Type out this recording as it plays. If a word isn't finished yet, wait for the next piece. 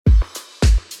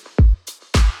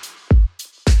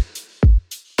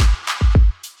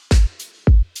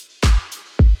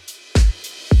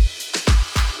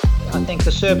think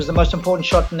the serve is the most important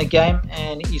shot in the game,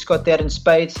 and he's got that in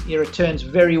spades. He returns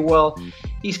very well.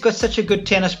 He's got such a good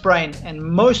tennis brain, and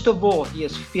most of all, he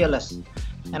is fearless.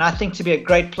 And I think to be a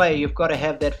great player, you've got to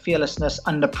have that fearlessness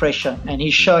under pressure, and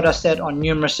he showed us that on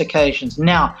numerous occasions.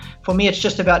 Now, for me, it's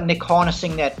just about Nick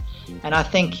harnessing that, and I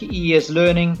think he is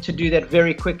learning to do that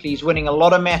very quickly. He's winning a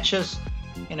lot of matches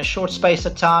in a short space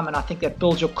of time, and I think that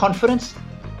builds your confidence,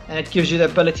 and it gives you the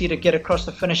ability to get across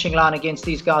the finishing line against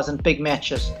these guys in big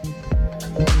matches.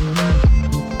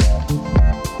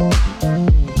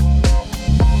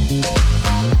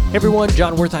 Hey everyone,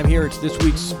 John Wertheim here. It's this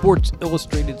week's Sports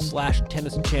Illustrated /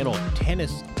 Tennis Channel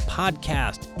Tennis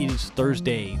Podcast. It is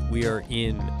Thursday. We are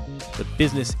in the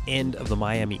business end of the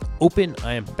Miami Open.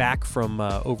 I am back from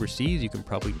overseas. You can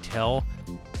probably tell,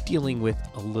 dealing with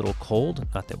a little cold.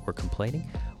 Not that we're complaining.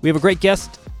 We have a great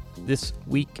guest this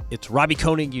week. It's Robbie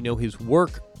Koenig. You know his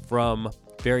work from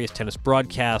various tennis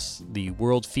broadcasts, the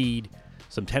World Feed,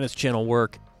 some Tennis Channel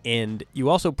work, and you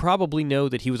also probably know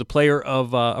that he was a player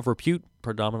of repute,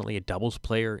 predominantly a doubles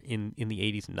player in the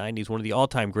 80s and 90s, one of the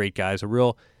all-time great guys, a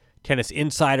real tennis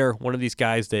insider, one of these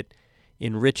guys that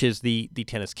enriches the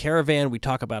tennis caravan. We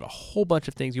talk about a whole bunch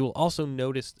of things. You will also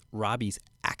notice Robbie's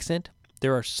accent.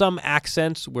 There are some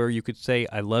accents where you could say,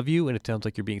 I love you, and it sounds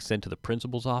like you're being sent to the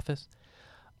principal's office.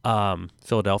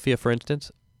 Philadelphia, for instance.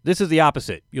 This is the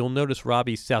opposite. You'll notice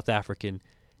Robbie's South African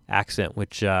accent,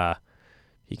 which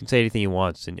he can say anything he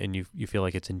wants, and you feel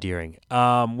like it's endearing.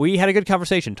 We had a good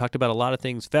conversation, talked about a lot of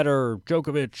things: Federer,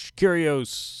 Djokovic, Kyrgios,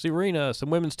 Serena,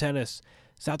 some women's tennis,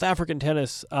 South African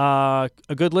tennis. A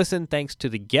good listen, thanks to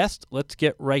the guest. Let's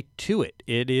get right to it.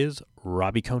 It is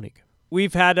Robbie Koenig.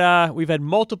 We've had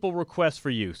multiple requests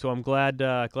for you, so I'm glad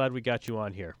we got you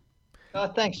on here.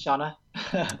 Thanks, Shauna.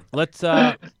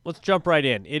 Let's jump right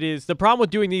in. It is the problem with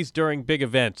doing these during big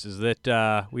events is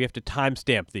that we have to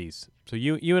timestamp these. So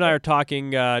you and I are talking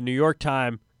New York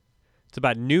time. It's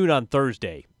about noon on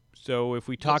Thursday. So if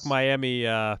we talk Miami,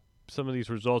 some of these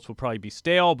results will probably be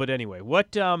stale. But anyway,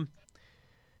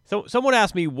 so someone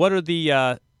asked me what are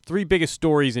the three biggest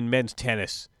stories in men's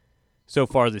tennis so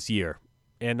far this year,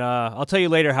 and I'll tell you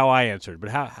later how I answered.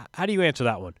 But how do you answer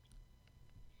that one?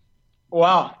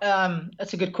 Wow,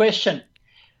 that's a good question.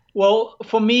 Well,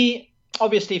 for me,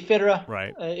 obviously Federer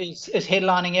is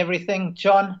headlining everything,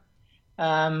 John.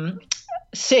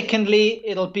 Secondly,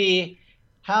 it'll be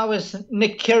how is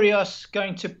Nick Kyrgios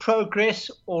going to progress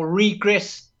or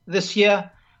regress this year?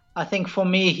 I think for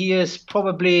me, he is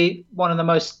probably one of the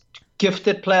most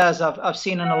gifted players I've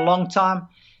seen in a long time,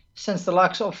 since the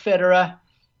likes of Federer.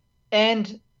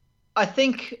 And I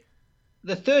think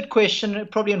the third question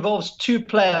probably involves two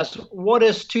players. What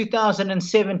does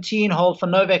 2017 hold for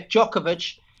Novak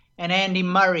Djokovic and Andy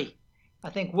Murray? I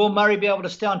think, will Murray be able to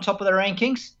stay on top of the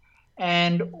rankings?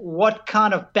 And what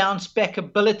kind of bounce-back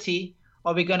ability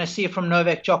are we going to see from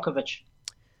Novak Djokovic?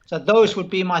 So those would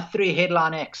be my three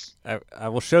headline acts. I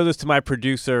will show this to my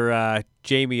producer,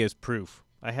 Jamie, as proof.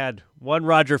 I had 1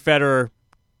 Roger Federer,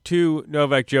 2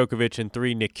 Novak Djokovic, and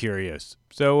 3 Nick Kyrgios.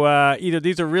 So either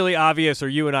these are really obvious or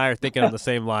you and I are thinking on the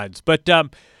same lines. But all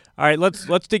right,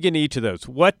 let's dig into each of those.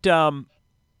 What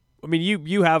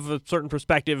you have a certain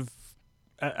perspective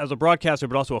as a broadcaster,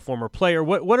 but also a former player.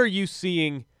 What are you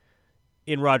seeing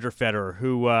in Roger Federer,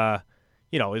 who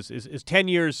is 10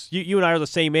 years? You and I are the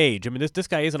same age. I mean, this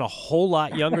guy isn't a whole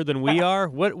lot younger than we are.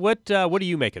 What do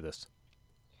you make of this?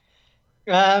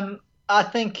 I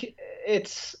think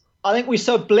we're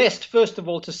so blessed, first of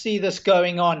all, to see this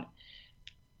going on.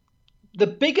 The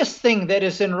biggest thing that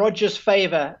is in Roger's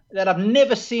favor that I've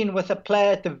never seen with a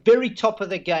player at the very top of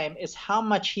the game is how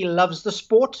much he loves the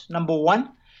sport, number one,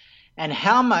 and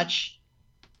how much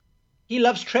he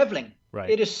loves traveling. Right.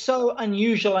 It is so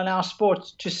unusual in our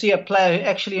sport to see a player who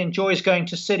actually enjoys going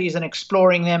to cities and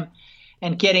exploring them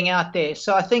and getting out there.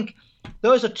 So I think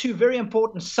those are two very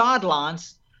important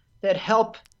sidelines that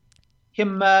help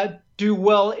him do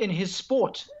well in his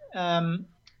sport.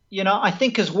 I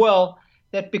think as well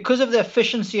that because of the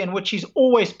efficiency in which he's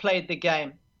always played the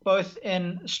game, both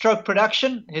in stroke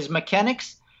production, his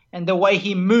mechanics, and the way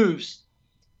he moves,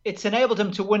 it's enabled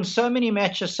him to win so many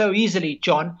matches so easily,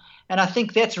 John. And I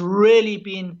think that's really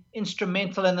been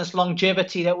instrumental in this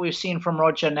longevity that we've seen from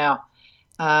Roger now.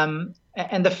 And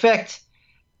the fact,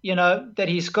 that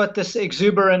he's got this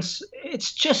exuberance,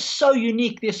 it's just so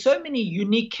unique. There's so many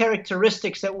unique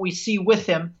characteristics that we see with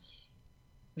him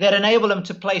that enable him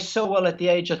to play so well at the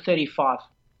age of 35.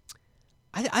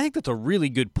 I think that's a really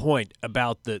good point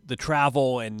about the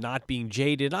travel and not being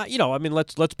jaded.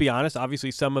 Let's be honest.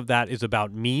 Obviously, some of that is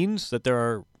about means, that there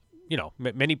are,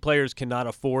 many players cannot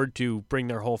afford to bring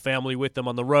their whole family with them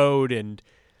on the road, and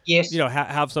Yes.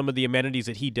 have some of the amenities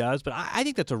that he does. But I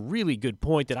think that's a really good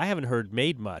point that I haven't heard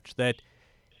made much, that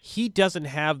he doesn't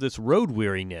have this road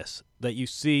weariness that you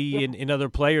see in other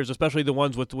players, especially the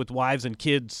ones with wives and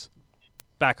kids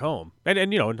back home,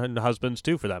 and husbands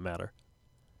too, for that matter.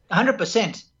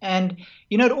 100%. And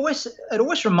it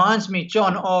always reminds me,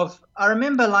 John, I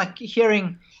remember like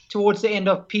hearing towards the end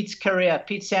of Pete's career,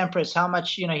 Pete Sampras, how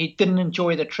much he didn't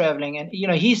enjoy the traveling, and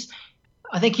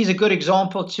I think he's a good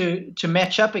example to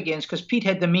match up against, because Pete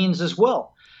had the means as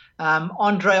well.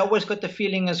 Andre, I always got the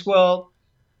feeling as well,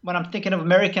 when I'm thinking of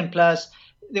American players,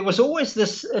 there was always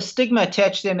this stigma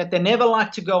attached to them that they never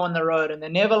liked to go on the road and they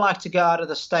never liked to go out of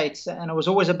the States, and it was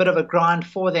always a bit of a grind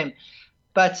for them.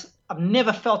 But I've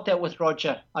never felt that with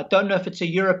Roger. I don't know if it's a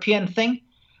European thing,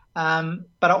 but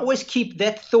I always keep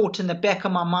that thought in the back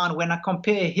of my mind when I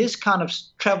compare his kind of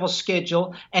travel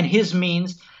schedule and his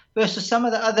means versus some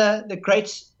of the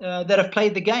greats that have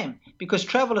played the game. Because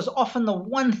travel is often the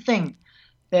one thing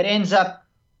that ends up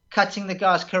cutting the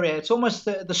guy's career. It's almost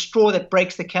the straw that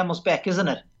breaks the camel's back, isn't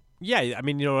it? Yeah, I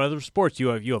mean, in other sports, you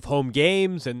have home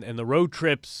games and the road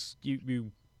trips.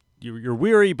 You're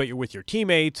weary, but you're with your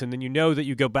teammates, and then that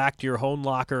you go back to your own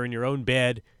locker in your own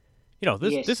bed.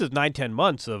 This is 9-10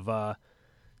 months of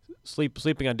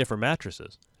sleeping on different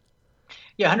mattresses.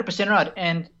 Yeah, 100% right.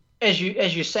 And as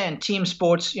you say, in team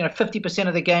sports, 50%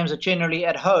 of the games are generally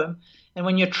at home, and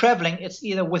when you're traveling, it's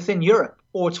either within Europe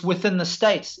or it's within the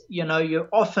States. You're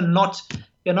often not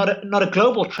a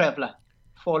global traveler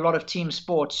for a lot of team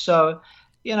sports. So,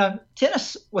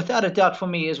 tennis, without a doubt, for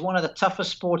me, is one of the toughest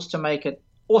sports to make it.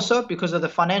 Also, because of the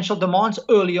financial demands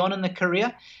early on in the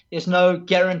career, there's no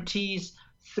guarantees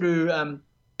through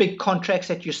big contracts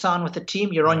that you sign with the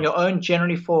team. You're on your own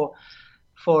generally for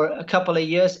a couple of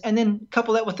years, and then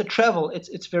couple that with the travel,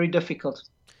 it's very difficult.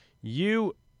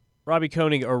 You, Robbie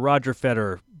Koenig or Roger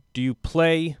Federer, do you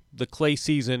play the clay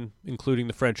season, including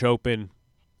the French Open,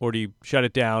 or do you shut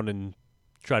it down and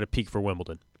try to peak for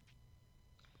Wimbledon?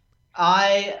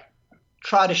 I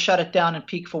try to shut it down and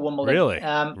peak for Wimbledon. Really?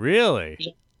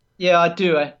 Really? Yeah, I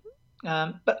do.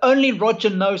 But only Roger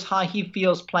knows how he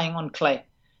feels playing on clay.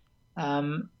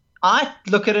 I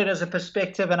look at it as a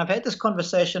perspective, and I've had this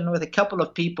conversation with a couple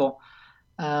of people,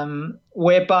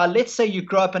 whereby, let's say you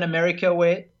grew up in America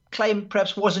where clay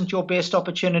perhaps wasn't your best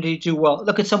opportunity to do well.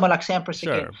 Look at someone like Sampras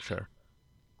again. Sure.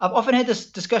 I've often had this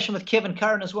discussion with Kevin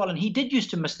Curran as well, and he did used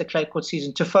to miss the clay court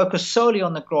season to focus solely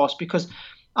on the grass, because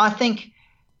I think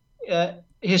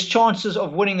his chances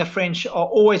of winning the French are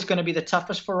always going to be the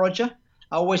toughest for Roger.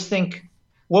 I always think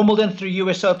Wimbledon through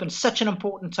US Open, such an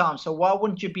important time. So why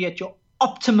wouldn't you be at your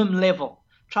optimum level?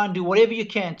 Try and do whatever you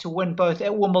can to win both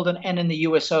at Wimbledon and in the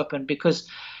US Open, because,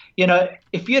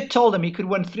 if you had told him he could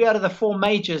win 3 out of the 4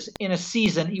 majors in a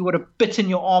season, he would have bitten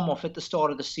your arm off at the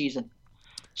start of the season.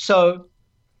 So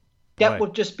that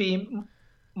would just be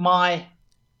my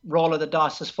roll of the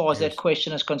dice as far as that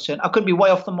question is concerned. I could be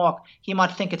way off the mark. He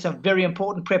might think it's a very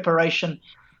important preparation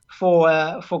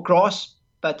for grass,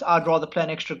 but I'd rather play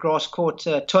an extra grass court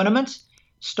tournament,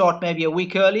 start maybe a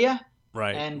week earlier,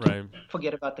 and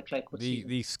forget about the clay court season.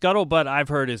 The scuttlebutt I've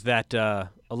heard is that a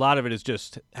lot of it is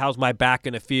just, how's my back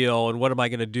going to feel, and what am I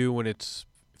going to do when it's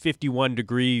 51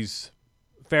 degrees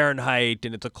Fahrenheit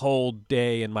and it's a cold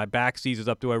day and my back seizes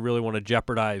up? Do I really want to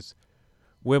jeopardize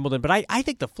Wimbledon? But I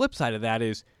think the flip side of that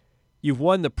is you've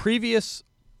won the previous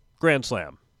Grand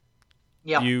Slam.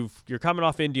 Yeah. You're coming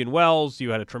off Indian Wells. You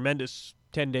had a tremendous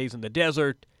 10 days in the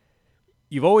desert.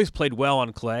 You've always played well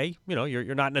on clay.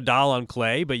 You're not Nadal on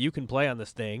clay, but you can play on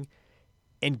this thing.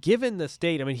 And given the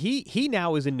state, I mean, he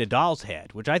now is in Nadal's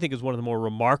head, which I think is one of the more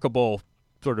remarkable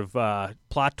sort of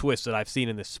plot twists that I've seen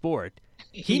in this sport.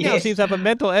 He now seems to have a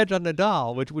mental edge on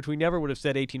Nadal, which we never would have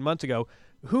said 18 months ago.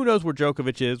 Who knows where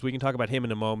Djokovic is? We can talk about him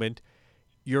in a moment.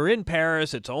 You're in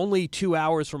Paris. It's only 2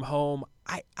 hours from home.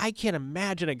 I can't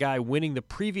imagine a guy winning the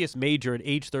previous major at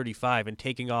age 35 and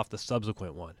taking off the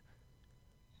subsequent one.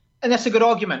 And that's a good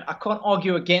argument. I can't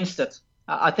argue against it.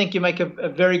 I think you make a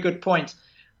very good point.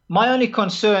 My only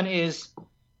concern is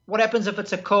what happens if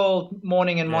it's a cold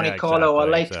morning in Monte Carlo or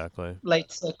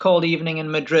late cold evening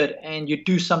in Madrid and you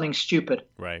do something stupid.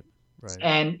 Right.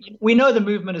 And we know the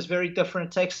movement is very different.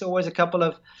 It takes always a couple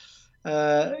of,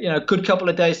 good couple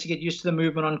of days to get used to the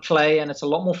movement on clay, and it's a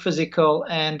lot more physical.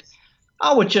 And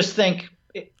I would just think,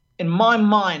 in my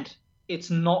mind, it's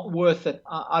not worth it.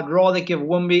 I'd rather give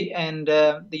Wimby and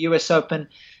the US Open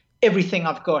everything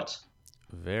I've got.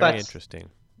 Very interesting.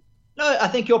 No, I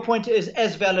think your point is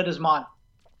as valid as mine.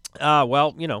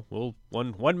 Well,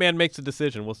 one man makes a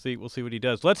decision. We'll see what he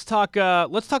does. Let's talk a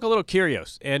little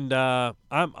Kyrgios, and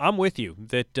I'm with you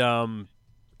that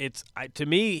to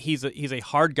me, he's a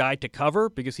hard guy to cover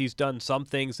because he's done some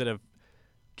things that have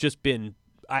just been,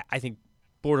 I think,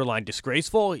 borderline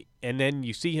disgraceful. And then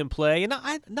you see him play, and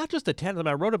not just the tennis.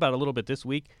 I wrote about it a little bit this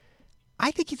week.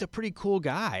 I think he's a pretty cool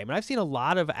guy. I mean, I've seen a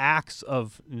lot of acts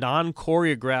of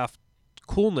non-choreographed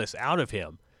coolness out of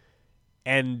him,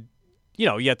 and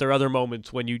yet there are other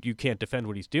moments when you can't defend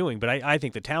what he's doing. But I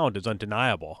think the talent is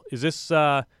undeniable. Is this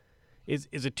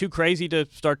is it too crazy to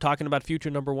start talking about future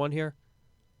number one here?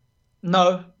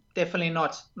 No, definitely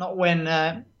not. Not when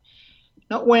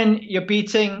you're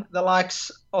beating the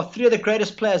likes of three of the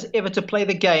greatest players ever to play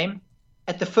the game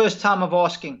at the first time of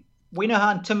asking. We know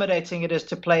how intimidating it is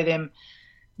to play them,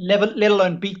 let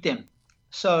alone beat them.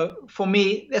 So for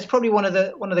me, that's probably one of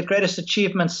the greatest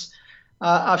achievements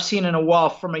I've seen in a while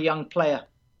from a young player,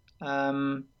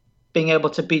 being able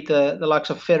to beat the likes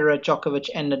of Federer, Djokovic,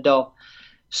 and Nadal.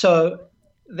 So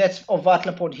that's of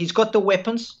vital importance. He's got the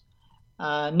weapons.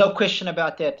 No question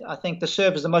about that. I think the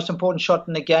serve is the most important shot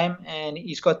in the game, and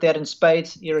he's got that in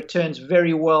spades. He returns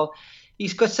very well.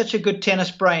 He's got such a good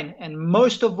tennis brain, and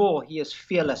most of all, he is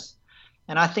fearless.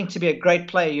 And I think to be a great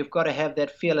player, you've got to have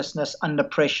that fearlessness under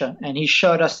pressure, and he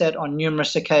showed us that on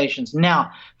numerous occasions.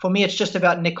 Now, for me, it's just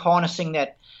about Nick harnessing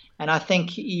that, and I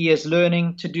think he is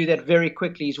learning to do that very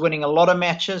quickly. He's winning a lot of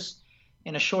matches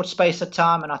in a short space of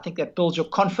time, and I think that builds your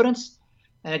confidence.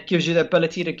 And it gives you the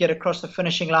ability to get across the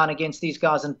finishing line against these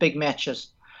guys in big matches.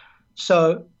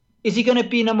 So is he going to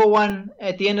be number one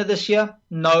at the end of this year?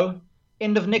 No.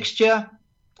 End of next year?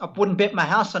 I wouldn't bet my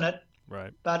house on it.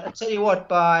 Right. But I tell you what,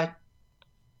 by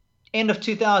end of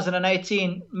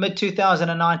 2018,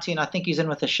 mid-2019, I think he's in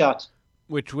with a shot.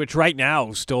 Which right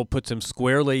now still puts him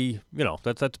squarely,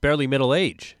 that's barely middle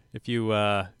age.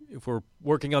 If we're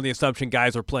working on the assumption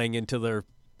guys are playing into their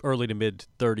early to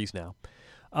mid-30s now.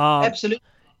 Absolutely.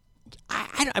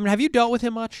 I mean, have you dealt with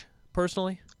him much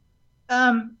personally?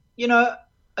 I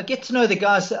get to know the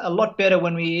guys a lot better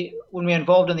when we're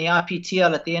involved in the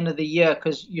IPTL at the end of the year,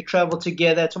 because you travel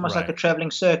together. It's almost like a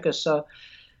traveling circus. So,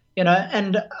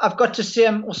 and I've got to see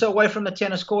him also away from the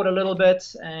tennis court a little bit.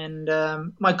 And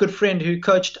my good friend who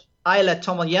coached Ayla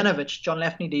Tomiljanovic, John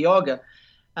Lafney de Jager,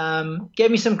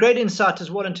 gave me some great insight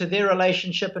as well into their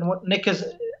relationship and what Nick is,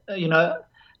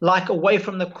 like away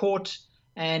from the court.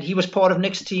 And he was part of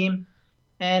Nick's team.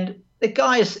 And the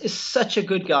guy is such a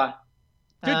good guy.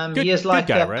 He is like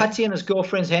putty in his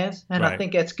girlfriend's hands, and I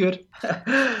think that's good.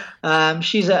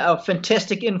 She's a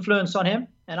fantastic influence on him.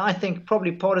 And I think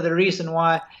probably part of the reason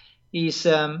why he's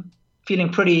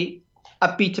feeling pretty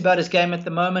upbeat about his game at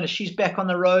the moment is she's back on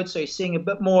the road. So he's seeing a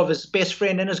bit more of his best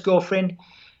friend and his girlfriend,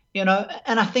 and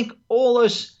I think all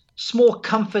those small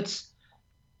comforts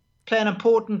play an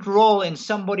important role in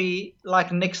somebody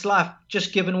like Nick's life,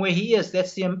 just given where he is.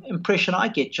 That's the impression I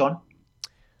get, John.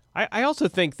 I also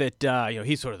think that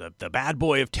he's sort of the bad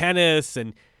boy of tennis,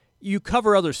 and you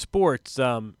cover other sports,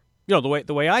 the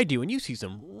way I do, and you see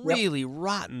some really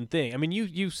rotten things. I mean,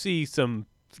 you see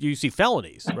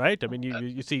felonies, right? I mean,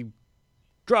 you see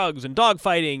drugs and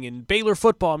dogfighting and Baylor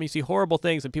football. I mean, you see horrible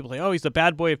things, and people say, "Oh, he's the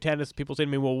bad boy of tennis." People say to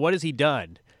me, "Well, what has he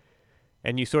done?"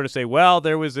 And you sort of say, "Well,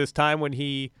 there was this time when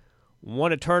he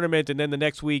won a tournament, and then the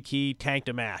next week he tanked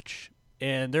a match.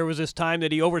 And there was this time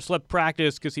that he overslept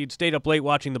practice because he'd stayed up late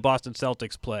watching the Boston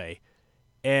Celtics play."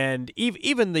 And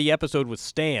even the episode with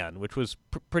Stan, which was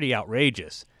pretty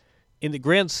outrageous, in the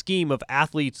grand scheme of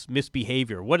athletes'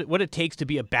 misbehavior, what it takes to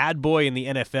be a bad boy in the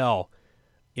NFL,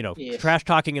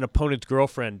 trash-talking an opponent's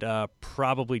girlfriend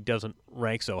probably doesn't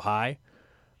rank so high.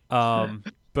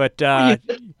 But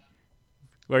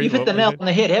you've hit the nail on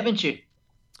the head, haven't you?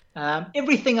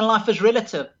 Everything in life is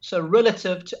relative. So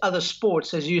relative to other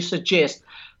sports, as you suggest,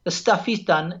 the stuff he's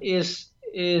done is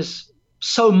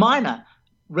so minor.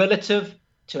 Relative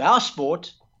to our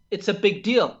sport, it's a big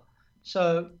deal.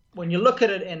 So when you look at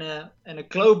it in a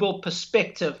global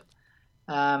perspective,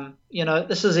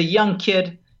 this is a young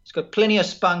kid. He's got plenty of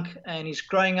spunk, and he's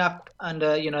growing up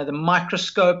under the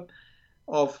microscope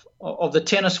of the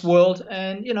tennis world.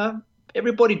 And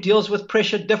everybody deals with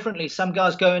pressure differently. Some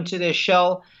guys go into their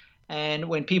shell, and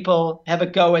when people have a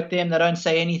go at them, they don't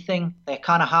say anything. They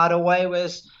kind of hide away.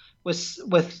 Whereas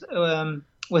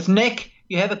with Nick,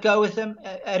 you have a go with him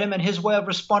at him, and his way of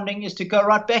responding is to go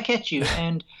right back at you.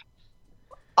 And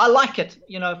I like it.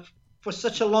 For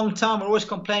such a long time, we're always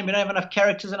complaining we don't have enough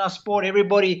characters in our sport.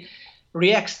 Everybody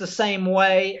reacts the same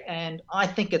way, and I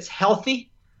think it's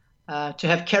healthy to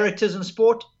have characters in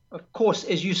sport. Of course,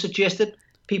 as you suggested,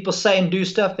 people say and do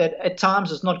stuff that at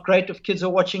times is not great if kids are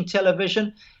watching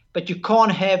television, but you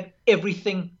can't have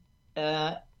everything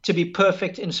to be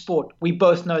perfect in sport. We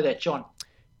both know that, John.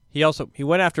 He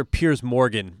went after Piers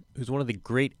Morgan, who's one of the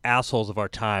great assholes of our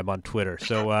time on Twitter.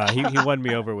 So he won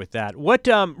me over with that. What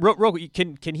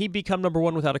can he become number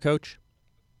one without a coach?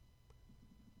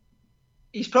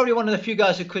 He's probably one of the few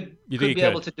guys who could be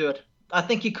able to do it. I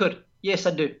think he could. Yes,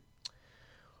 I do.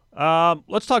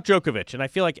 Let's talk Djokovic, and I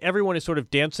feel like everyone is sort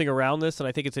of dancing around this, and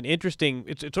I think it's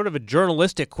it's sort of a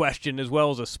journalistic question as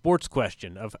well as a sports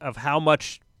question of how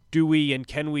much do we and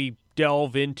can we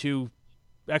delve into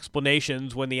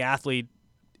explanations when the athlete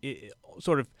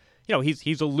sort of,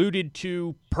 he's alluded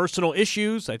to personal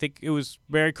issues. I think it was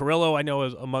Mary Carrillo, I know,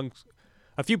 among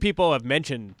a few people have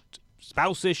mentioned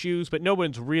spouse issues, but no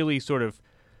one's really sort of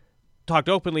talked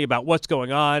openly about what's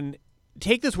going on.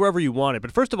 Take this wherever you want it,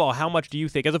 but first of all, how much do you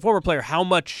think, as a former player, how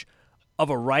much of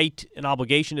a right and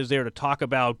obligation is there to talk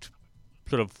about,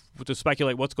 sort of to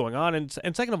speculate what's going on? And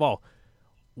second of all,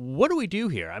 what do we do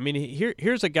here? I mean,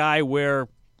 here's a guy where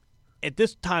at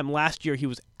this time last year he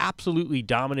was absolutely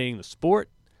dominating the sport.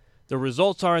 The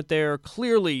results aren't there.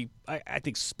 Clearly, I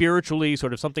think spiritually,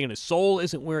 sort of something in his soul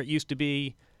isn't where it used to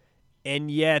be, and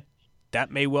yet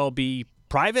that may well be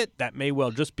private. That may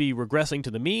well just be regressing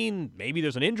to the mean. Maybe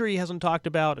there's an injury he hasn't talked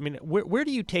about. I mean, where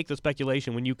do you take the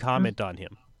speculation when you comment on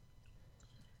him?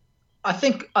 I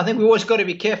think we always got to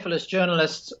be careful as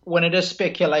journalists when it is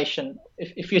speculation.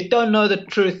 If you don't know the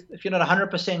truth, if you're not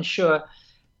 100% sure,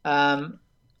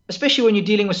 especially when you're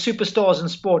dealing with superstars in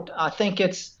sport, I think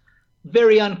it's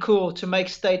very uncool to make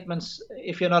statements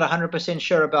if you're not 100%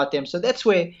 sure about them. So that's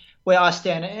where I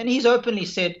stand. And he's openly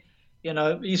said,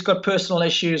 he's got personal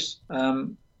issues,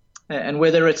 and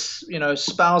whether it's,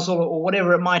 spousal or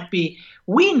whatever it might be.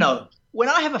 We know when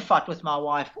I have a fight with my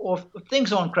wife or if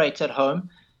things aren't great at home,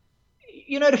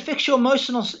 it affects your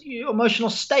emotional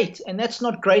state. And that's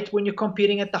not great when you're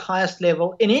competing at the highest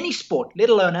level in any sport, let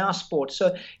alone our sport.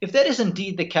 So if that is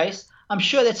indeed the case, I'm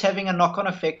sure that's having a knock-on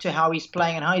effect to how he's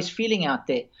playing and how he's feeling out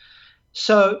there.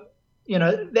 So,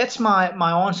 that's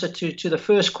my answer to the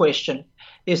first question.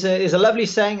 There's a lovely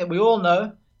saying that we all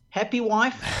know: happy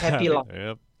wife, happy life.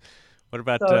 Yep. What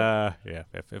about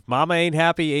if mama ain't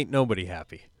happy, ain't nobody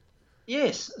happy.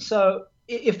 Yes. So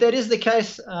if that is the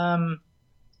case,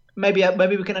 maybe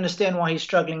we can understand why he's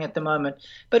struggling at the moment.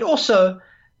 But also,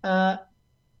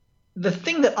 the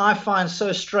thing that I find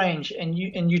so strange, and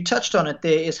you touched on it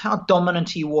there, is how dominant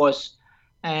he was.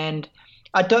 And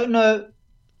I don't know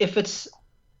if it's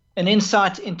an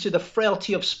insight into the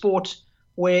frailty of sport,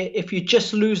 where if you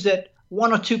just lose that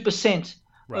 1 or 2%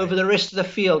 over the rest of the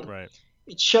field,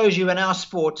 it shows you in our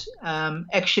sport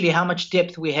actually how much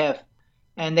depth we have,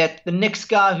 and that the next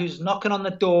guy who's knocking on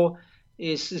the door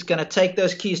is going to take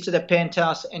those keys to the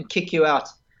penthouse and kick you out.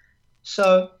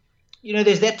 So,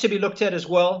 there's that to be looked at as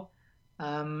well.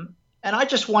 And I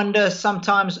just wonder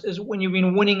sometimes, is when you've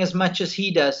been winning as much as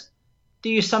he does, do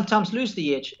you sometimes lose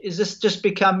the edge? Is this just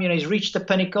become, he's reached the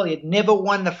pinnacle. He had never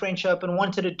won the French Open,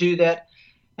 wanted to do that.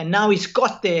 And now he's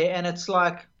got there, and it's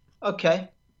like, okay,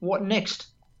 what next?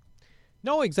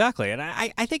 No, exactly. And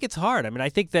I think it's hard. I mean, I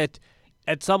think that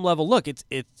at some level, look, it's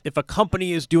if a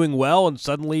company is doing well and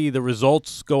suddenly the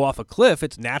results go off a cliff,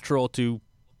 it's natural to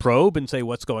probe and say,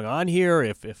 what's going on here?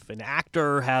 If an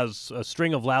actor has a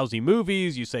string of lousy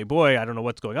movies, you say, boy, I don't know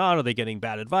what's going on. Are they getting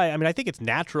bad advice? I mean, I think it's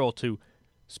natural to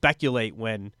speculate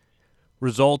when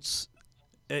results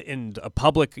in a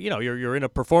public, you're in a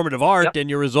performative art and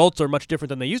your results are much different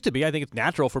than they used to be. I think it's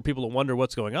natural for people to wonder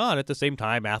what's going on. At the same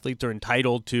time, athletes are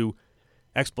entitled to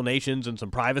explanations and some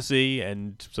privacy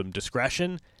and some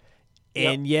discretion.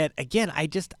 And yet, again, I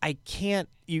can't,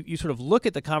 you sort of look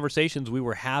at the conversations we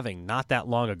were having not that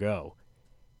long ago,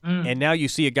 and now you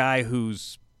see a guy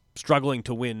who's struggling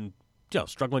to win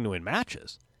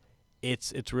matches.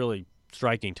 It's really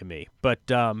striking to me. But,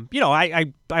 I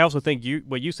also think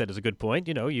what you said is a good point.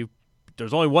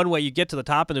 There's only one way you get to the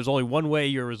top, and there's only one way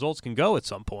your results can go at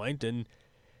some point. And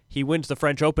he wins the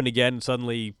French Open again, and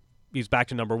suddenly he's back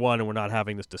to number one, and we're not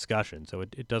having this discussion. So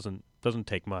it doesn't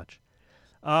take much.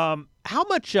 How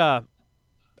much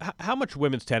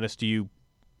women's tennis do you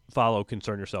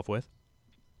concern yourself with?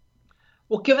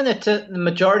 Well, given that the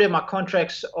majority of my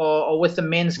contracts are with the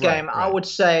men's game, I would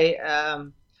say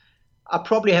I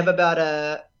probably have about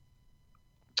a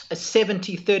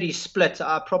 70-30 split.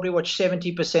 I probably watch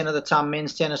 70% of the time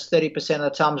men's tennis, 30% of the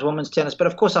times women's tennis. But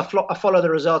of course, I follow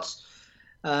the results.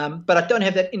 But I don't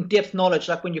have that in-depth knowledge.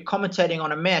 Like when you're commentating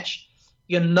on a match,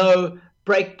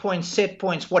 break points, set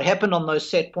points, what happened on those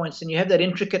set points, and you have that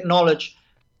intricate knowledge.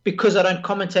 Because I don't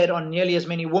commentate on nearly as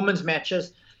many women's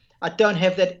matches, I don't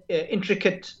have that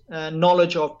intricate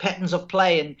knowledge of patterns of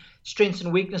play and strengths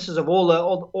and weaknesses of all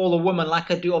the women like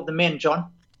I do of the men,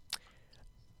 John.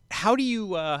 how do you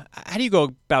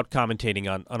go about commentating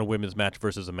on a women's match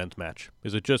versus a men's match?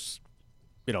 Is it just,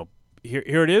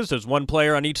 here it is, there's one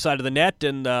player on each side of the net,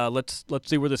 and let's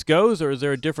see where this goes, or is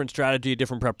there a different strategy,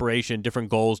 different preparation, different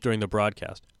goals during the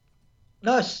broadcast?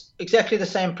 No, it's exactly the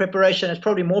same preparation. It's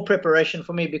probably more preparation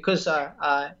for me because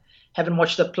I haven't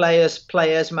watched the players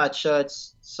play as much. So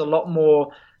it's a lot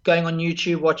more going on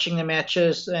YouTube, watching the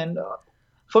matches. And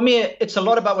for me, it's a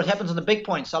lot about what happens on the big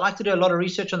points. I like to do a lot of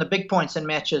research on the big points in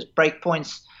matches, break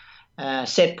points,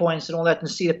 set points and all that, and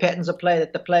see the patterns of play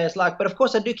that the players like. But of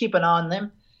course, I do keep an eye on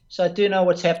them. So I do know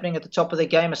what's happening at the top of the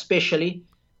game, especially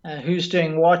who's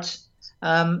doing what.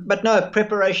 But no,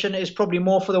 preparation is probably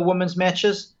more for the women's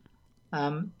matches.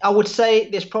 I would say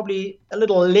there's probably a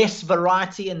little less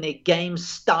variety in their game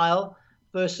style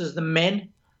versus the men.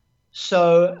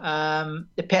 So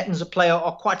the patterns of play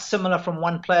are quite similar from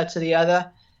one player to the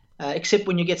other, except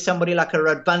when you get somebody like a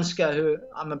Radwanska, who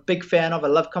I'm a big fan of. I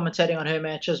love commentating on her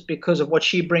matches because of what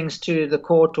she brings to the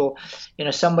court, or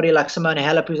somebody like Simona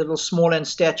Halep, who's a little smaller in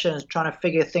stature and is trying to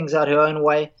figure things out her own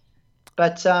way.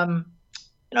 But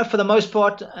for the most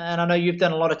part, and I know you've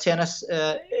done a lot of tennis,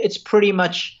 it's pretty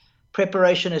much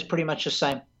preparation is pretty much the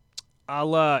same. I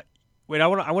want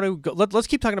to go. Let's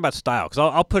keep talking about style, because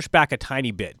I'll push back a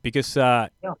tiny bit, because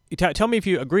tell me if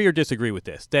you agree or disagree with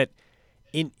this, that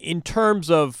in terms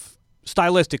of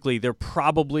stylistically, there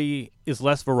probably is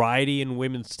less variety in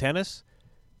women's tennis.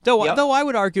 Though I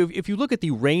would argue, if you look at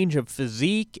the range of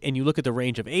physique and you look at the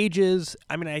range of ages,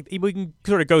 we can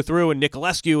sort of go through, and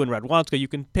Nicolescu and Radwanska, you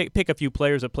can pick a few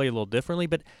players that play a little differently,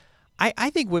 but I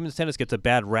think women's tennis gets a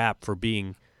bad rap for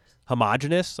being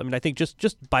homogenous. I think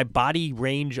just by body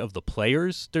range of the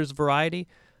players, there's variety.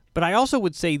 But I also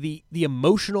would say the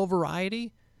emotional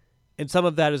variety, and some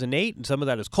of that is innate, and some of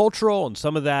that is cultural, and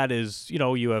some of that is,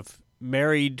 you have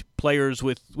married players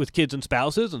with kids and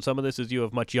spouses, and some of this is you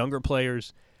have much younger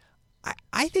players.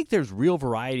 I think there's real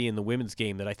variety in the women's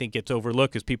game that I think gets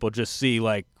overlooked, because people just see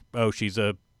like, oh, she's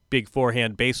a big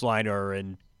forehand baseliner,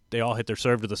 and they all hit their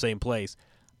serve to the same place.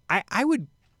 I would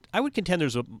contend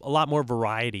there's a lot more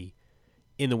variety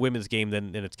in the women's game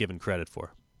than it's given credit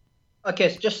for. Okay,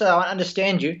 so just so I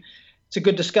understand you, it's a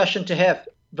good discussion to have.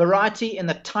 Variety in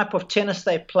the type of tennis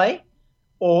they play,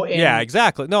 or in... Yeah,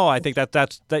 exactly. No, I think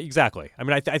that's exactly.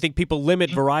 I think people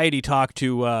limit variety talk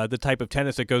to the type of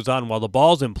tennis that goes on while the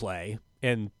ball's in play,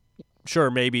 and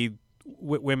sure, maybe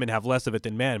women have less of it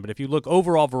than men, but if you look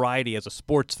overall variety as a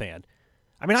sports fan,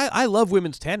 I love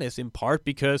women's tennis in part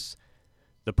because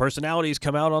the personalities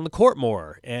come out on the court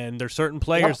more, and there's certain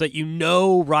players that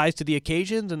rise to the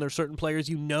occasions, and there's certain players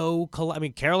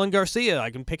Caroline Garcia,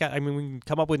 we can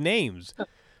come up with names.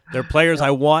 They're players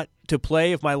I want to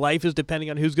play if my life is depending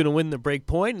on who's going to win the break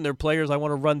point, and they're players I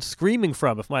want to run screaming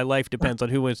from if my life depends on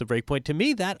who wins the break point. To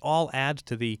me, that all adds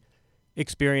to the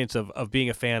experience of being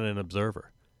a fan and an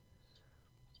observer.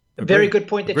 Very good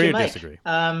point that you make. Disagree?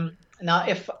 Now,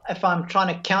 if I'm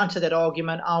trying to counter that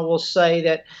argument, I will say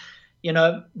that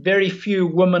very few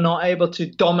women are able to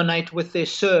dominate with their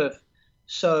serve.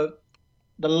 So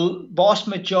the vast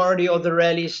majority of the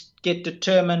rallies get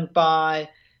determined by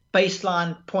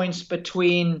baseline points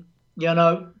between,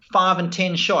 5 and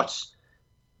 10 shots.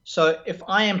 So if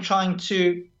I am trying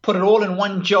to put it all in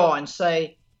one jar and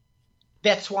say,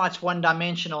 that's why it's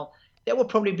one-dimensional, that would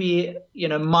probably be,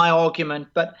 my argument.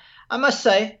 But I must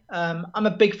say, I'm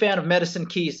a big fan of Madison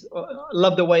Keys. I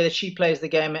love the way that she plays the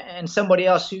game. And somebody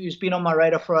else who's been on my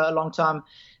radar for a long time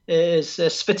is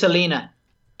Svitolina.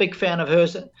 Big fan of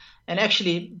hers. And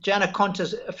actually, Jana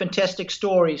Konta's a fantastic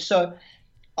story. So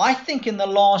I think in the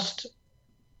last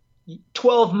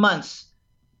 12 months,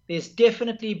 there's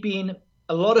definitely been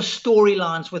a lot of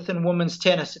storylines within women's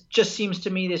tennis. It just seems to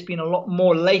me there's been a lot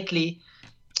more lately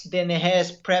than there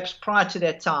has perhaps prior to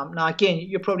that time. Now, again,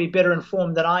 you're probably better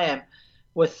informed than I am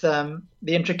with the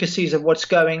intricacies of what's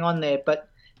going on there. But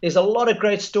there's a lot of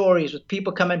great stories with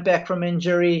people coming back from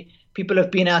injury. People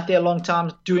have been out there a long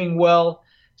time doing well.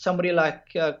 Somebody like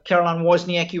Caroline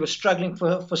Wozniacki was struggling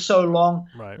for so long.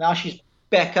 Right. Now she's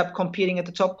back up competing at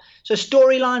the top. So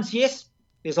storylines, yes,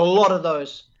 there's a lot of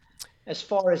those. As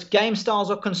far as game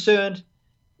styles are concerned,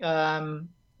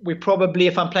 we probably,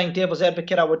 if I'm playing devil's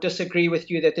advocate, I would disagree with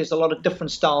you that there's a lot of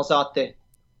different styles out there.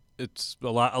 It's a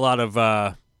lot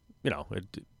of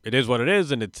it is what it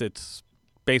is, and it's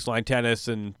baseline tennis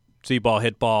and see ball,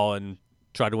 hit ball, and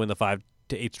try to win the 5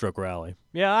 to 8 stroke rally.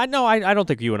 Yeah, I know. I don't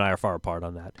think you and I are far apart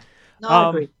on that. No, I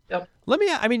agree. Yep. Let me.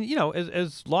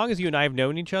 As long as you and I have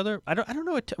known each other, I don't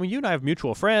know. You and I have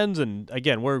mutual friends, and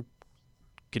again, we're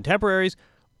contemporaries.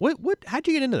 How'd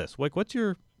you get into this? Like, what's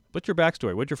your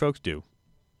backstory? What'd your folks do?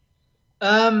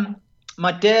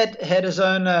 My dad had his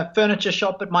own furniture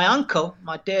shop, but my uncle,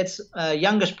 my dad's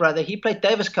youngest brother, he played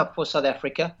Davis Cup for South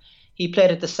Africa. He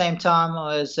played at the same time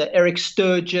as Eric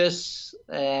Sturgis,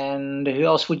 and who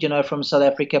else would you know from South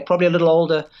Africa? Probably a little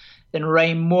older than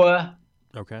Ray Moore.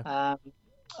 Okay.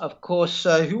 Of course,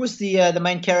 who was the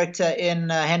main character in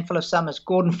Handful of Summers?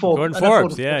 Gordon Forbes. Gordon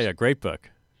Forbes, yeah, great book.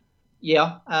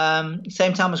 Yeah,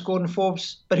 same time as Gordon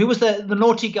Forbes. But who was the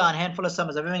naughty guy in Handful of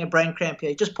Summers? I'm having a brain cramp here.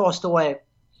 He just passed away.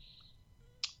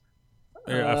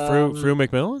 Frew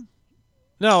McMillan?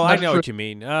 No, I know what you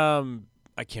mean.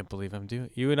 I can't believe I'm doing.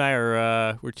 You and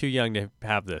I we're too young to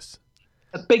have this.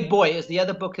 Big Boy is the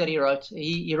other book that he wrote.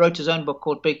 He wrote his own book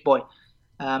called Big Boy.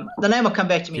 The name will come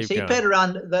back to me. He played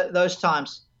around those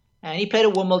times, and he played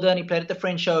at Wimbledon. He played at the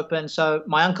French Open. So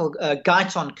my uncle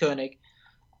Guyton Koenig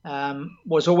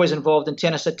was always involved in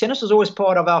tennis. So tennis was always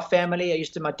part of our family.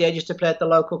 My dad used to play at the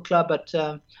local club, but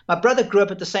my brother grew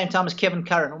up at the same time as Kevin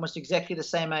Curran, almost exactly the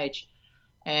same age.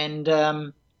 And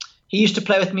he used to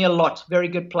play with me a lot. Very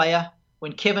good player.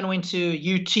 When Kevin went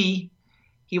to UT,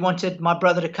 he wanted my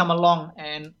brother to come along,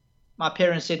 and my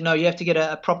parents said, no, you have to get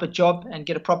a proper job and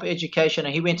get a proper education.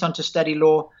 And he went on to study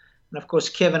law. And, of course,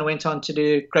 Kevin went on to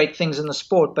do great things in the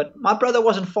sport. But my brother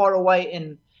wasn't far away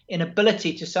in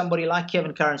ability to somebody like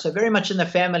Kevin Curran, so very much in the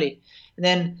family. And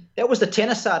then that was the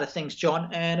tennis side of things, John.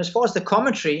 And as far as the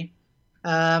commentary,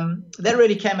 that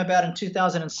really came about in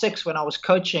 2006 when I was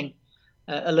coaching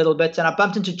a little bit. And I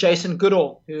bumped into Jason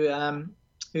Goodall,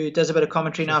 who does a bit of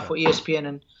commentary now for ESPN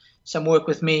and some work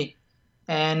with me.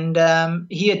 And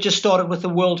he had just started with the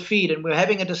World Feed, and we were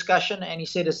having a discussion, and he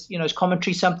said, is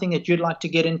commentary something that you'd like to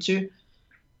get into?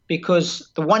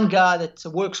 Because the one guy that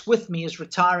works with me is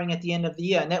retiring at the end of the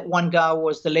year, and that one guy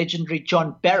was the legendary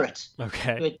John Barrett.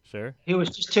 Okay, sure. He was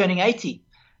just turning 80.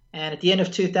 And at the end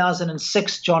of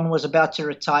 2006, John was about to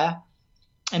retire.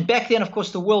 And back then, of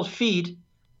course, the World Feed,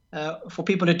 for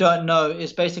people who don't know,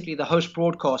 is basically the host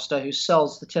broadcaster who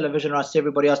sells the television rights to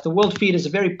everybody else. The World Feed is a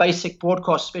very basic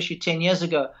broadcast, especially 10 years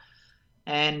ago.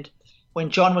 And when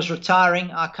John was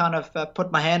retiring, I kind of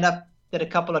put my hand up, did a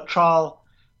couple of trial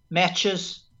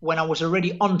matches when I was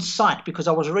already on site, because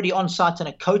I was already on site in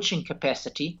a coaching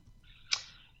capacity.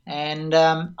 And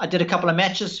I did a couple of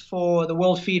matches for the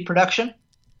World Feed production.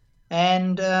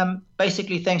 And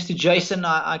basically, thanks to Jason,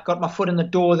 I got my foot in the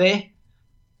door there.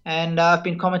 And I've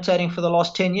been commentating for the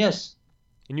last 10 years.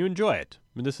 And you enjoy it. I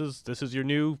mean, this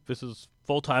is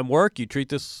full-time work. You treat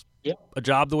this a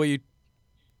job the way you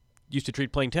used to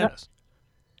treat playing tennis.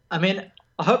 I mean,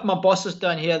 I hope my bosses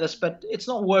don't hear this, but it's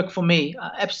not work for me.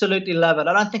 I absolutely love it.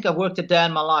 I don't think I've worked a day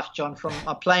in my life, John, from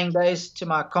my playing days to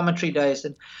my commentary days.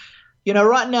 And,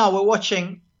 right now we're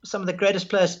watching some of the greatest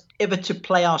players ever to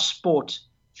play our sport.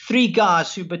 3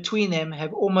 guys who between them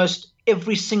have almost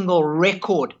every single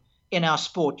record in our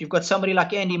sport. You've got somebody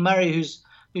like Andy Murray, who's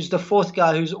the 4th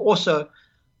guy, who's also,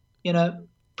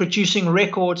 producing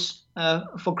records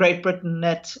for Great Britain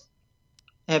that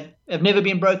have never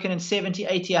been broken in 70,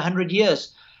 80, 100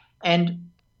 years. And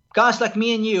guys like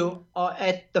me and you are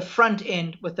at the front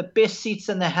end with the best seats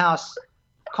in the house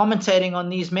commentating on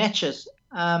these matches.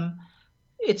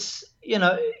 It's, you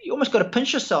almost got to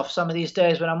pinch yourself some of these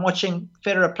days when I'm watching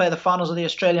Federer play the finals of the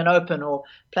Australian Open or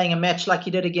playing a match like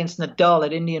he did against Nadal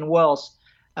at Indian Wells.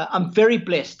 I'm very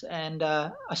blessed, and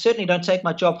I certainly don't take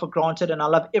my job for granted, and I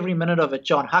love every minute of it,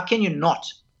 John. How can you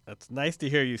not? That's nice to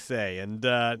hear you say. And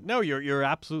no, you're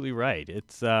absolutely right.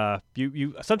 It's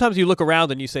you sometimes you look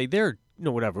around and you say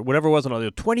whatever it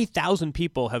was, 20,000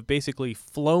 people have basically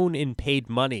flown in paid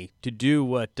money to do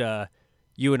what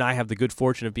you and I have the good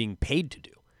fortune of being paid to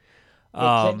do.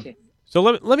 Exactly. So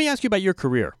let me ask you about your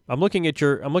career. I'm looking at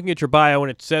your bio, and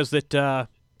it says that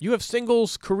you have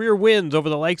singles career wins over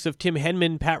the likes of Tim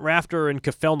Henman, Pat Rafter, and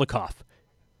Kafelnikov.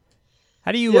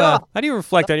 How do you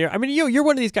reflect on your? I mean, you're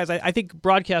one of these guys. I think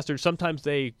broadcasters sometimes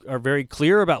they are very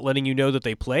clear about letting you know that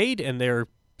they played, and they're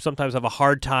sometimes have a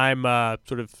hard time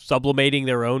sort of sublimating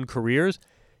their own careers.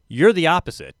 You're the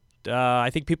opposite. I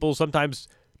think people sometimes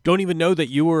don't even know that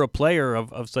you were a player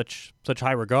of such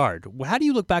high regard. How do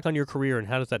you look back on your career, and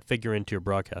how does that figure into your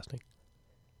broadcasting?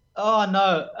 Oh,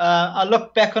 no. I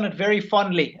look back on it very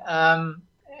fondly.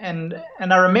 And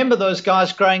I remember those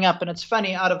guys growing up. And it's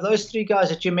funny, out of those 3 guys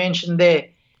that you mentioned there,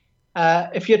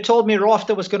 if you had told me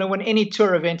Rafter was going to win any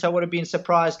tour event, I would have been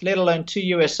surprised, let alone 2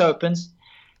 US Opens.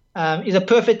 He's a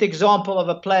perfect example of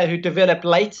a player who developed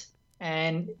late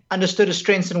and understood his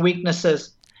strengths and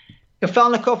weaknesses.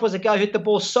 Kafelnikov was a guy who hit the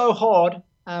ball so hard,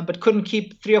 but couldn't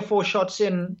keep 3 or 4 shots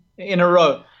in a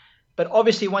row. But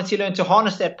obviously, once he learned to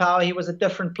harness that power, he was a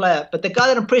different player. But the guy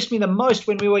that impressed me the most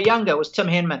when we were younger was Tim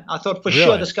Henman. I thought for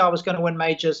sure this guy was going to win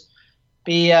majors,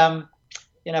 be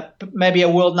maybe a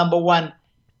world number one.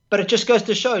 But it just goes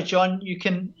to show, John, you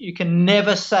can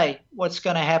never say what's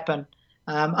going to happen.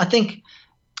 I think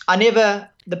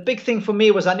the big thing for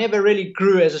me was I never really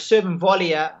grew as a serve and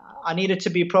volleyer. I needed to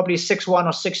be probably 6'1" or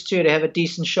 6'2" to have a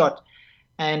decent shot.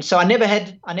 And so I never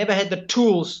had the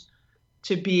tools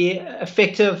to be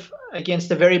effective against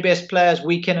the very best players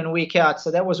week in and week out.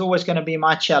 So that was always going to be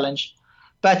my challenge.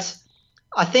 But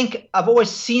I think I've always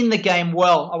seen the game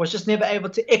well. I was just never able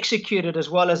to execute it as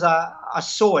well as I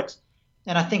saw it.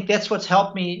 And I think that's what's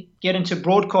helped me get into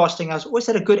broadcasting. I always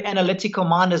had a good analytical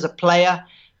mind as a player,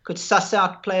 could suss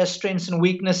out players' strengths and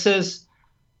weaknesses,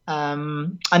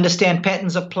 understand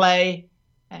patterns of play,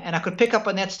 and I could pick up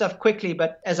on that stuff quickly.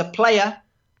 But as a player,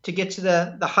 to get to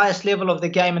the highest level of the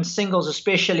game in singles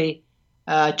especially,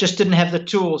 just didn't have the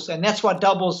tools. And that's why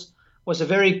doubles was a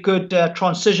very good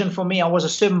transition for me. I was a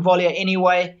serve and volleyer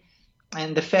anyway,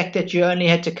 and the fact that you only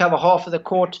had to cover half of the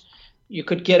court, you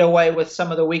could get away with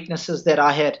some of the weaknesses that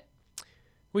I had.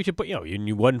 We should put,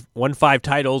 you won 5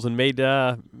 titles and made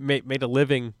a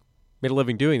living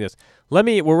doing this.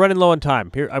 We're running low on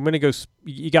time. Here, I'm going to go.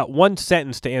 You got one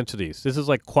sentence to answer these. This is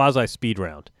like quasi speed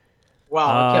round.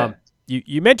 Wow. Okay.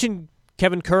 You mentioned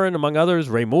Kevin Curran, among others,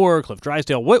 Ray Moore, Cliff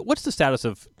Drysdale. What's the status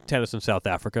of tennis in South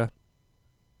Africa?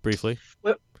 Briefly.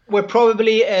 We're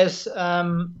probably as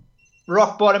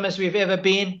rock bottom as we've ever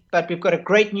been, but we've got a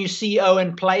great new CEO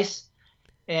in place,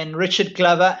 and Richard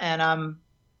Glover, and I'm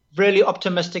really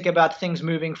optimistic about things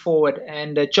moving forward.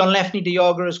 And John Lafney de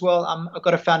Jager as well. I've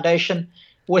got a foundation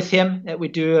with him that we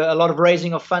do a lot of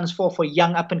raising of funds for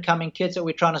young up-and-coming kids that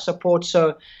we're trying to support.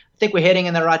 So I think we're heading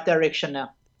in the right direction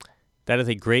now. That is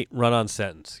a great run-on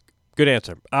sentence. Good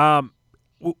answer.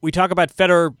 We talk about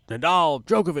Federer, Nadal,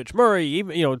 Djokovic, Murray,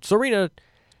 even Serena.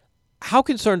 How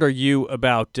concerned are you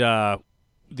about the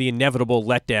inevitable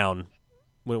letdown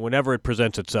whenever it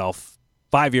presents itself?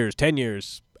 5 years, 10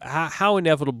 years. How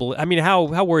inevitable? I mean,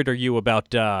 how worried are you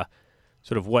about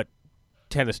sort of what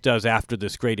tennis does after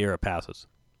this great era passes?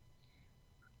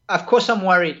 Of course, I'm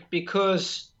worried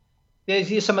because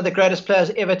these are some of the greatest players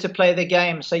ever to play the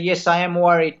game. So yes, I am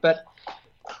worried, but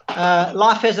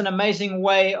life has an amazing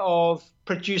way of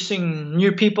producing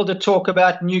new people to talk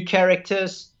about, new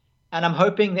characters, and I'm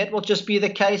hoping that will just be the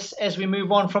case as we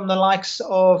move on from the likes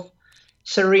of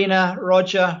Serena,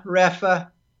 Roger,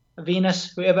 Rafa,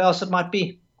 Venus, whoever else it might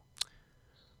be.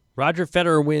 Roger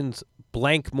Federer wins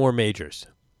blank more majors.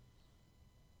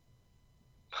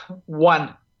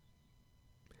 1.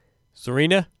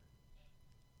 Serena?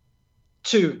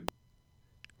 2.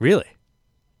 Really?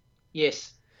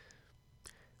 Yes.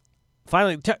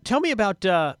 Finally, tell me about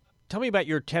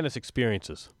your tennis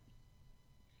experiences.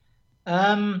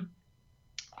 Probably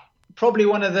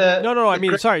one of the. No. I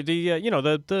mean, sorry. The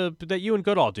that you and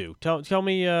Goodall do. Tell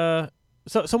me.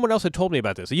 Someone else had told me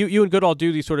about this. You and Goodall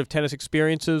do these sort of tennis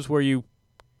experiences where you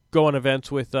go on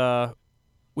events with fans.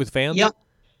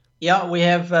 Yeah. We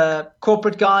have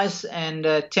corporate guys and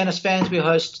tennis fans. We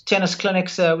host tennis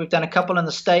clinics. We've done a couple in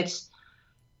the States,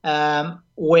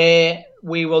 where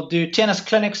we will do tennis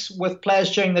clinics with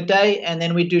players during the day, and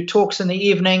then we do talks in the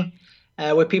evening,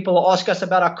 where people will ask us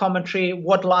about our commentary,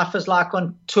 what life is like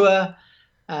on tour.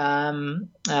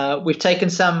 We've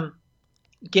taken some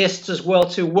guests as well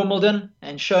to Wimbledon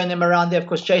and showing them around there. Of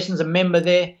course, Jason's a member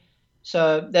there,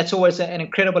 so that's always an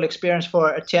incredible experience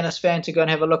for a tennis fan to go and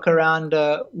have a look around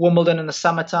Wimbledon in the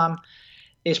summertime.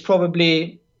 There's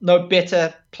probably no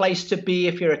better place to be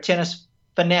if you're a tennis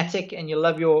fanatic and you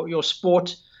love your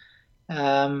sport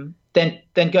than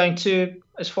going to,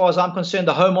 as far as I'm concerned,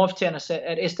 the home of tennis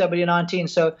at SW19.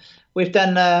 So we've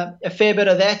done a fair bit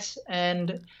of that,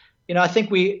 and I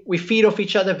think we feed off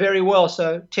each other very well.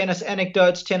 So tennis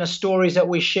anecdotes, tennis stories that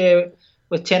we share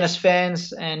with tennis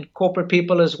fans and corporate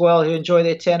people as well who enjoy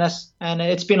their tennis, and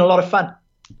it's been a lot of fun.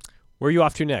 Where are you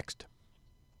off to next?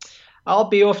 I'll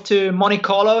be off to Monte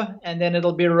Carlo, and then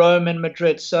it'll be Rome and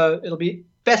Madrid. So it'll be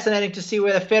fascinating to see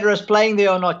whether Federer's playing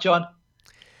there or not, John.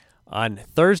 On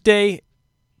Thursday,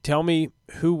 tell me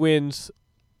who wins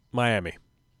Miami.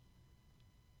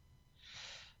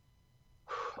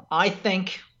 I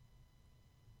think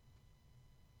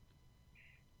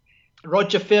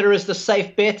Roger Federer is the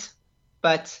safe bet,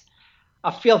 but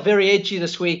I feel very edgy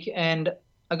this week, and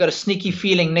I got a sneaky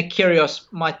feeling Nick Kyrgios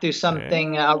might do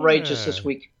something outrageous this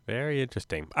week. Very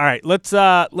interesting. All right, let's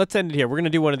end it here. We're going to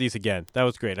do one of these again. That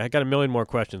was great. I got a million more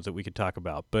questions that we could talk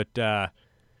about, but that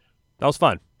was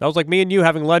fun. That was like me and you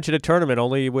having lunch at a tournament,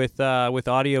 only with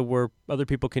audio where other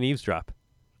people can eavesdrop.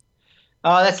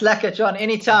 Oh, that's lekker, John.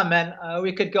 Anytime, man.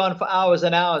 We could go on for hours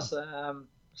and hours.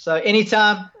 So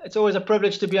anytime. It's always a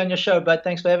privilege to be on your show, bud.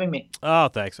 Thanks for having me. Oh,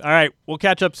 thanks. All right, we'll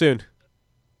catch up soon.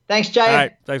 Thanks, Jay. All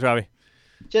right. Thanks, Robbie.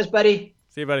 Cheers, buddy.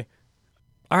 See you, buddy.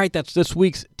 All right, that's this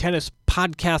week's tennis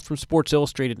podcast from Sports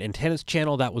Illustrated and Tennis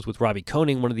Channel. That was with Robbie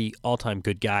Koning, one of the all-time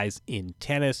good guys in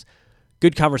tennis.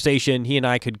 Good conversation. He and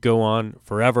I could go on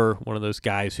forever. One of those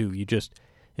guys who you just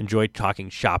enjoy talking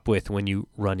shop with when you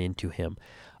run into him.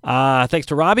 Thanks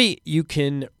to Robbie. You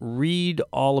can read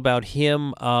all about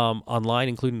him online,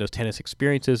 including those tennis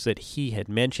experiences that he had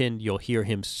mentioned. You'll hear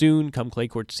him soon come clay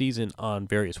court season on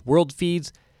various world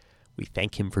feeds. We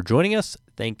thank him for joining us.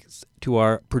 Thanks to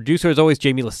our producer, as always,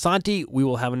 Jamie Lasanti. We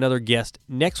will have another guest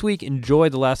next week. Enjoy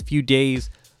the last few days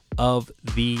of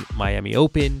the Miami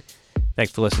Open.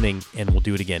 Thanks for listening, and we'll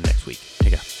do it again next week.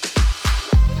 Take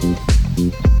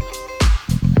care.